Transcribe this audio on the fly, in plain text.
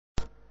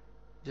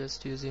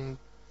just using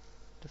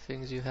the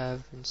things you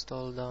have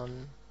installed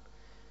on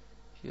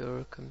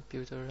your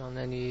computer on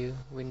any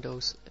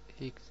Windows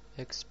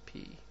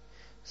XP.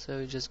 So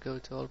you just go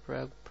to all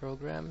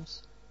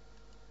programs,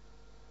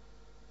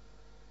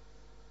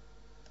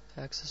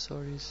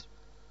 accessories,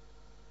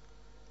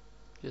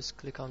 just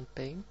click on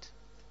paint,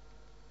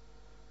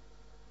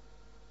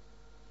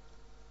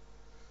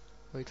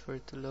 wait for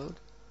it to load.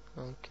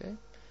 Okay,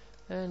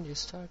 and you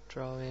start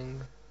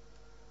drawing.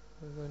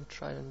 We're going to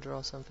try and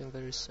draw something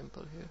very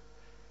simple here.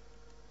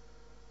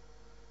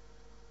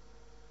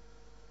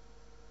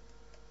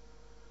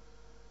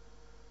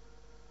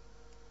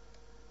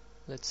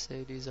 Let's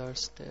say these are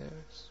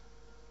stairs.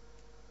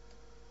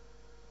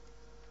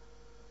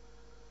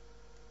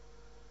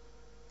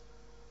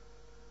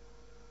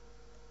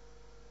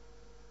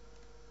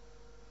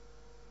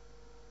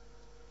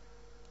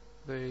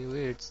 Very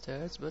weird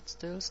stairs, but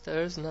still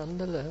stairs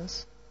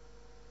nonetheless.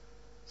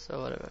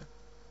 So whatever,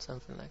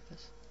 something like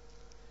this.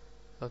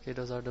 Okay,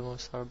 those are the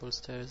most horrible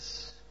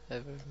stairs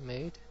ever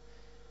made,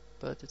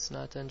 but it's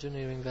not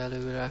engineering value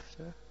we're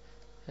after.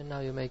 And now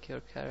you make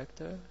your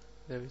character,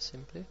 very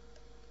simply,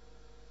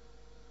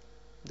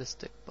 the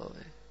stick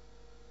boy.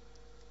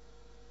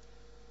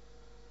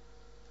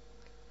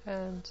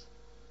 Hands,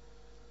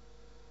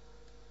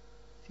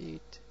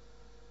 feet.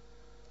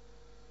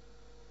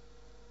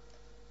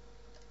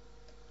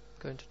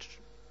 I'm going to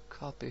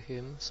copy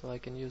him so I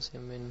can use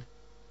him in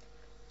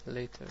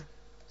later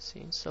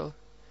scenes. So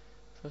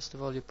first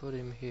of all, you put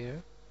him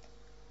here.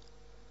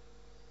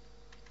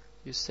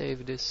 You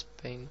save this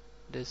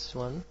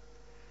one.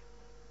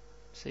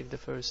 Save the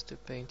first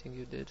painting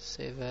you did.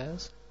 Save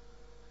as.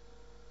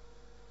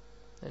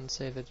 And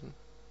save it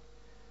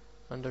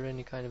under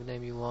any kind of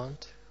name you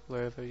want,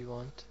 wherever you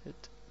want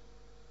it.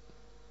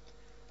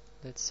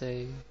 Let's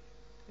say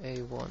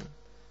A1.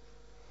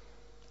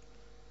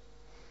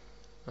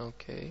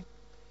 Okay.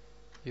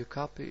 You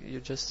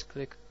just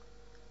click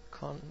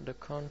the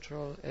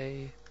Control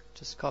A,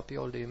 just copy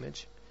all the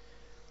image.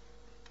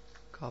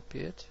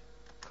 Copy it.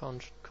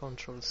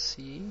 Control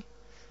C,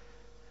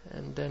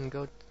 and then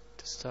go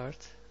to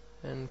Start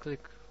and click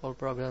all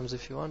programs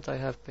if you want. I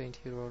have Paint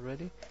here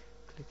already.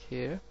 Click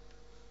here,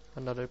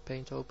 another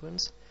Paint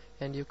opens,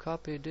 and you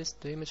copy the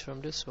image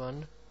from this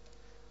one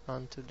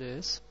onto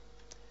this,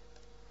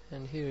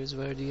 and here is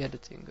where the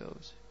editing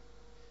goes.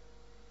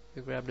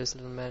 You grab this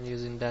little man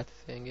using that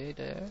thingy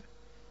there,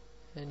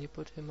 and you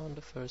put him on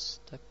the first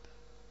step,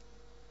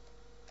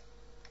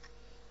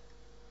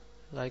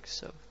 like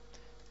so.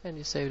 And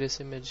you save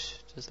this image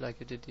just like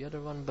you did the other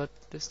one, but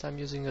this time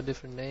using a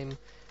different name,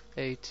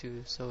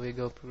 A2. So we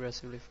go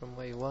progressively from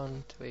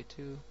A1 to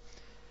A2.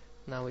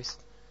 Now we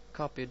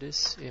copy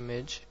this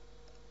image,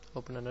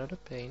 open another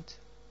Paint,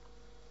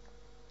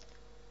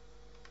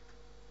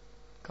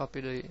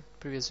 copy the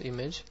previous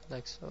image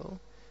like so,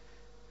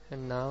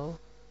 and now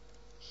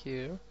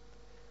here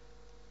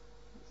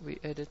we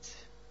edit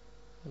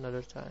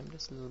another time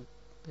this little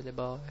Billy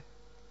boy,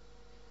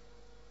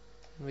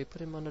 and we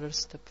put him another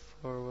step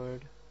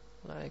forward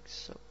like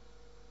so.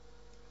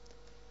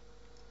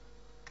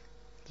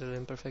 Little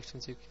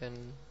imperfections you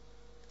can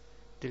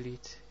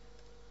delete,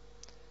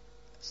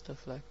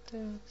 stuff like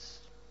this.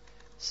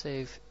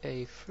 Save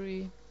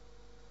A3,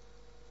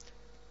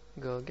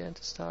 go again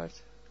to Start,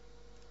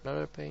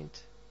 another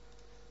Paint,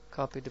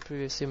 copy the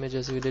previous image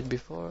as we did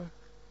before,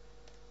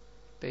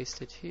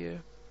 paste it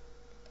here,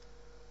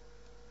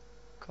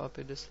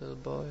 copy this little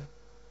boy,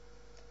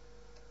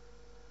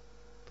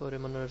 put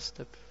him another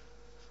step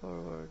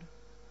forward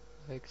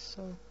like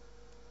so.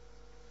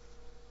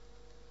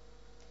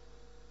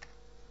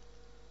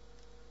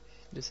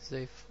 This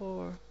is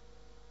A4,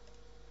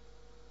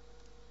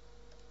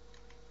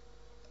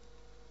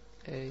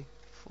 A4.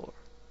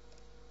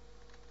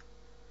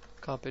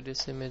 Copy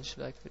this image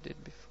like we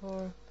did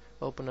before,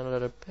 open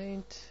another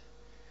Paint,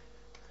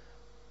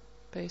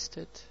 paste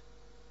it,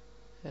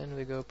 and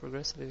we go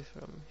progressively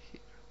from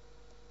here.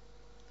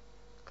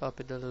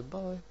 Copy the little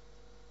boy,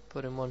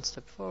 put him one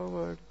step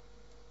forward.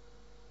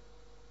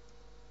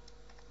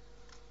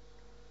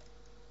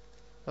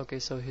 Okay,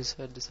 so his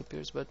head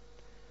disappears, but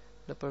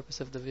the purpose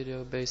of the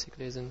video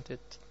basically isn't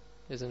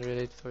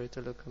really for it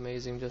to look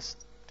amazing, just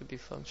to be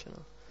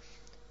functional.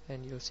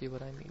 And you'll see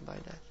what I mean by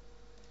that.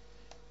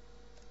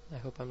 I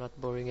hope I'm not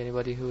boring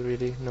anybody who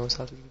really knows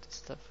how to do this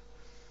stuff.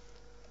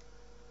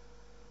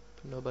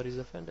 But nobody's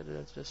offended.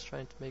 I'm just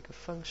trying to make a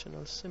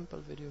functional, simple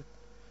video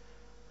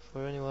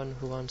for anyone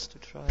who wants to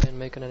try and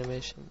make an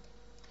animation.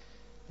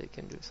 They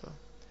can do so.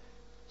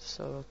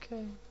 So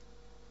okay.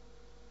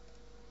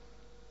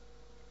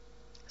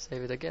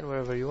 Save it again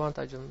wherever you want.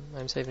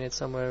 I'm saving it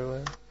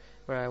somewhere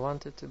where I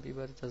want it to be,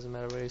 but it doesn't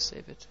matter where you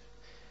save it,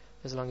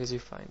 as long as you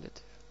find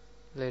it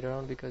later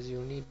on, because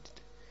you need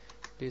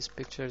these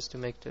pictures to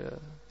make the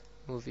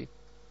movie,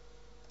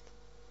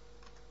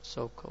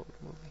 so-called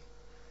movie.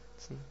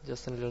 It's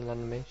just a little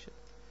animation.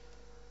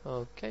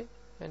 Okay,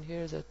 and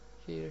here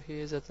he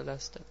is at the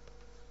last step.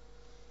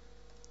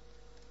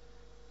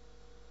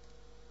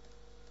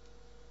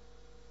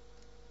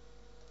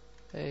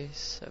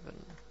 A7.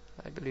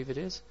 I believe it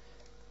is.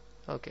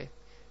 Okay,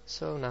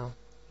 so now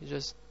you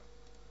just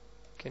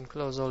can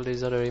close all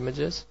these other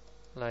images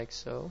like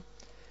so.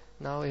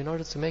 Now in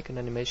order to make an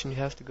animation you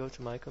have to go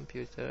to my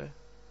computer,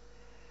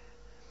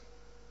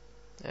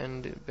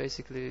 and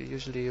basically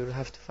usually you'll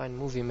have to find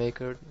Movie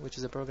Maker, which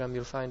is a program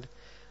you'll find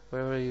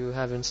wherever you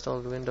have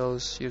installed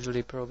Windows,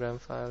 usually program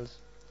files,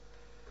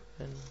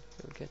 and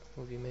you'll get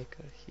Movie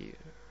Maker here.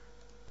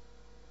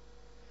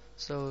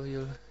 So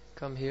you'll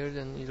come here,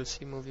 then you'll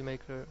see Movie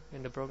Maker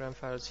in the program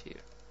files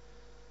here.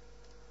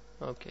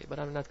 Okay, but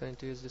I'm not going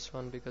to use this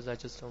one because I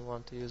just don't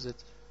want to use it,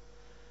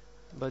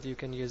 but you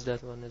can use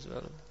that one as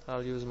well.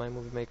 I'll use my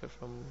Movie Maker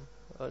from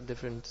a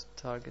different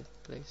target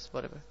place,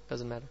 whatever,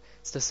 doesn't matter,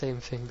 it's the same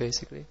thing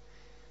basically.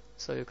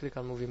 So you click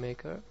on Movie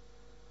Maker,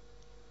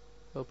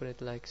 open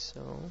it like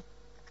so,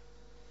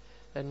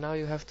 and now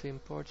you have to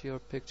import your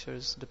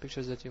pictures, the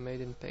pictures that you made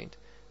in Paint.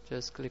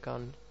 Just click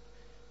on,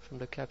 from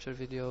the capture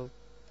video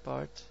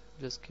part,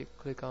 just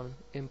click on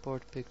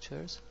import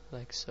pictures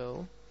like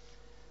so.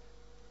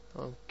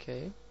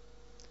 Okay,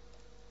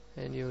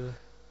 and you'll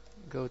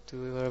go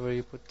to wherever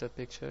you put the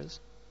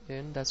pictures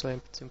in. That's why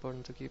it's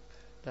important to keep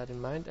that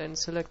in mind, and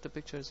select the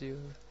pictures you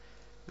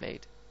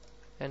made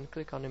and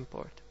click on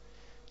import.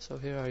 So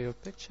here are your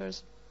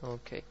pictures.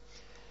 Okay,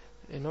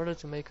 in order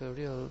to make a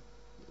real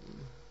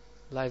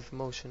live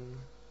motion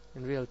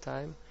in real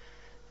time,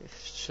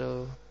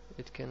 so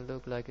it can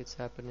look like it's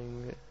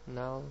happening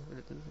now,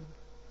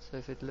 so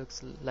if it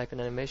looks like an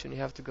animation, you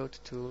have to go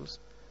to tools,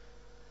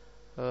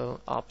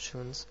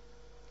 options,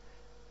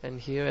 and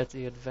here at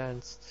the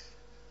advanced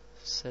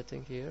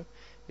setting here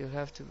you'll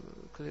have to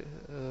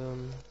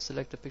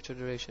select the picture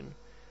duration.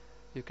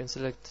 You can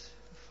select,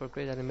 for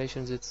great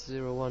animations it's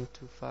 0, 1,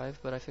 2, 5,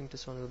 but I think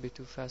this one will be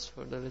too fast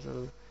for the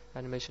little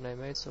animation I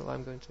made, so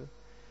I'm going to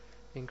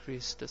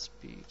increase the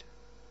speed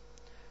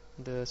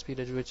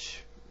at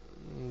which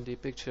the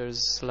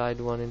pictures slide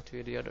one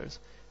into the others.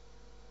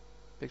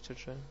 Picture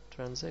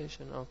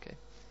translation, okay.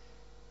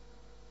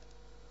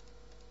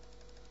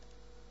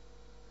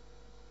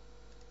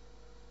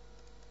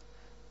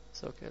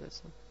 It's okay,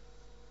 listen.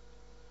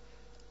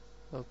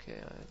 Okay,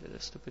 I did a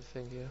stupid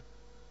thing here.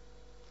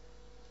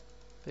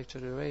 Picture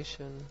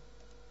duration,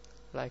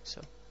 like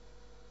so.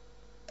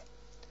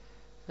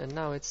 And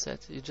now it's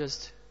set. You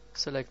just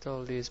select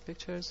all these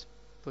pictures,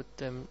 put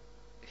them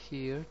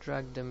here,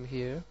 drag them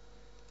here,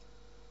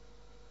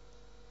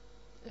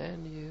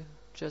 and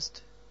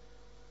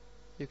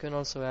you can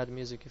also add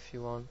music if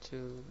you want to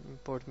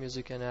import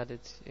music and add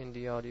it in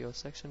the audio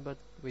section, but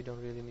we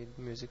don't really need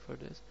music for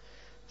this.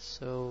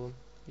 So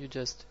you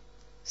just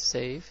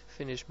save,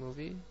 finish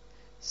movie,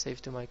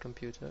 save to my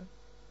computer,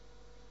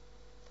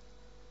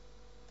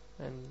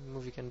 and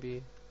movie can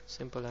be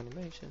simple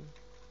animation.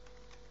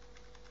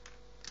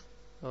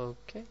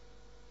 Okay,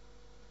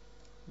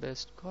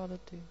 best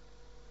quality.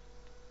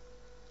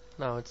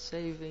 Now it's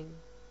saving.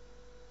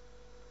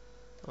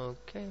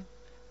 Okay,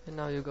 and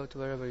now you go to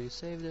wherever you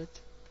saved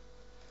it,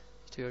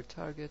 to your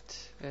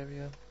target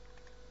area,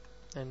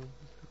 and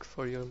look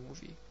for your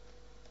movie.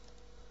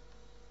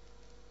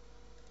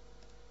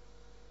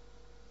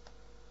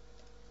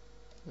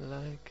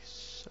 Like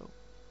so.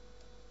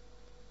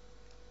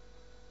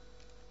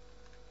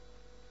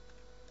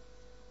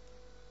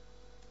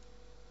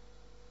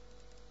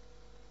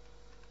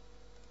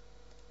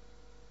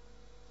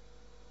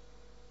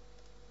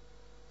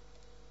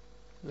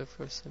 Look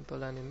for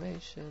simple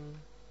animation.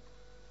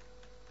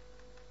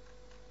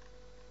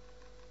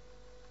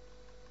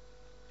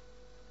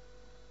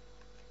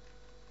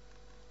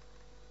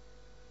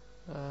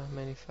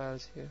 Many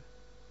files here.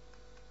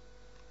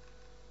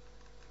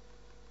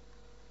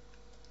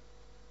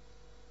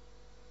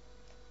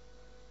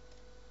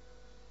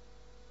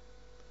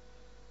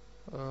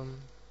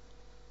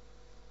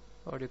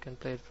 Or you can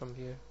play it from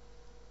here.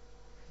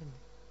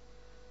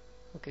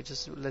 Okay,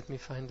 just let me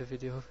find the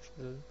video.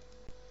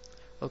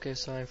 Okay,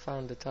 so I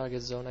found the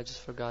target zone, I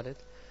just forgot it.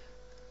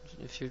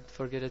 If you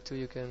forget it too,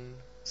 you can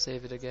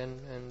save it again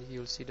and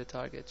you'll see the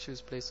target.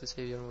 Choose place to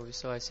save your movie,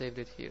 so I saved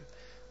it here.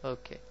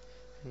 Okay,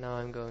 and now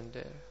I'm going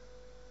there.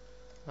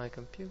 My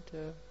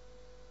computer.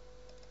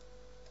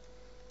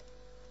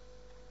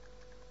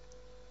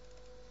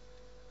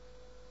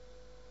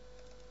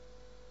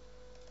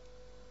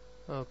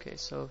 Okay,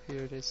 so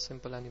here it is,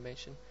 simple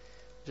animation.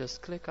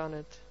 Just click on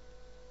it.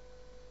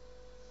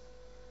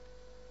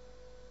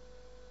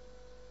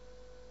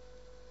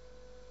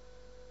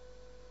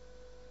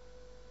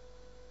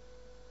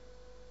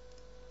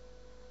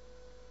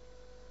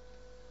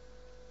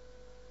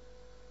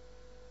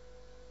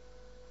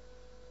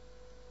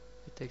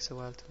 It takes a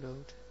while to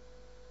load.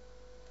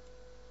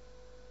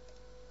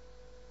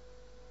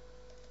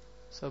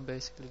 So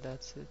basically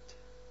that's it.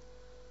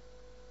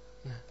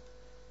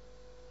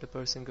 The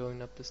person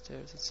going up the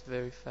stairs, it's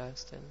very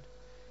fast, and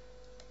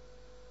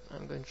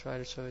I'm going to try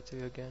to show it to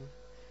you again,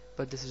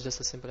 but this is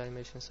just a simple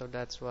animation, so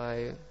that's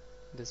why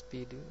the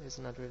speed is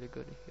not really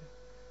good here.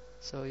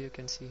 So you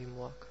can see him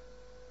walk.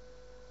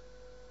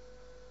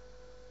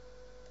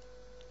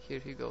 Here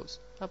he goes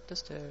up the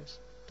stairs,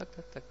 tuck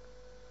tuck tuck.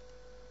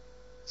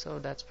 So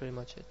that's pretty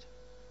much it.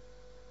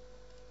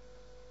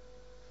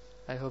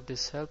 I hope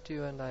this helped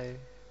you, and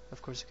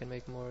of course you can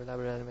make more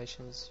elaborate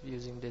animations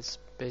using this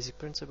basic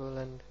principle,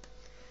 and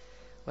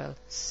well,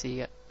 see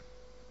ya.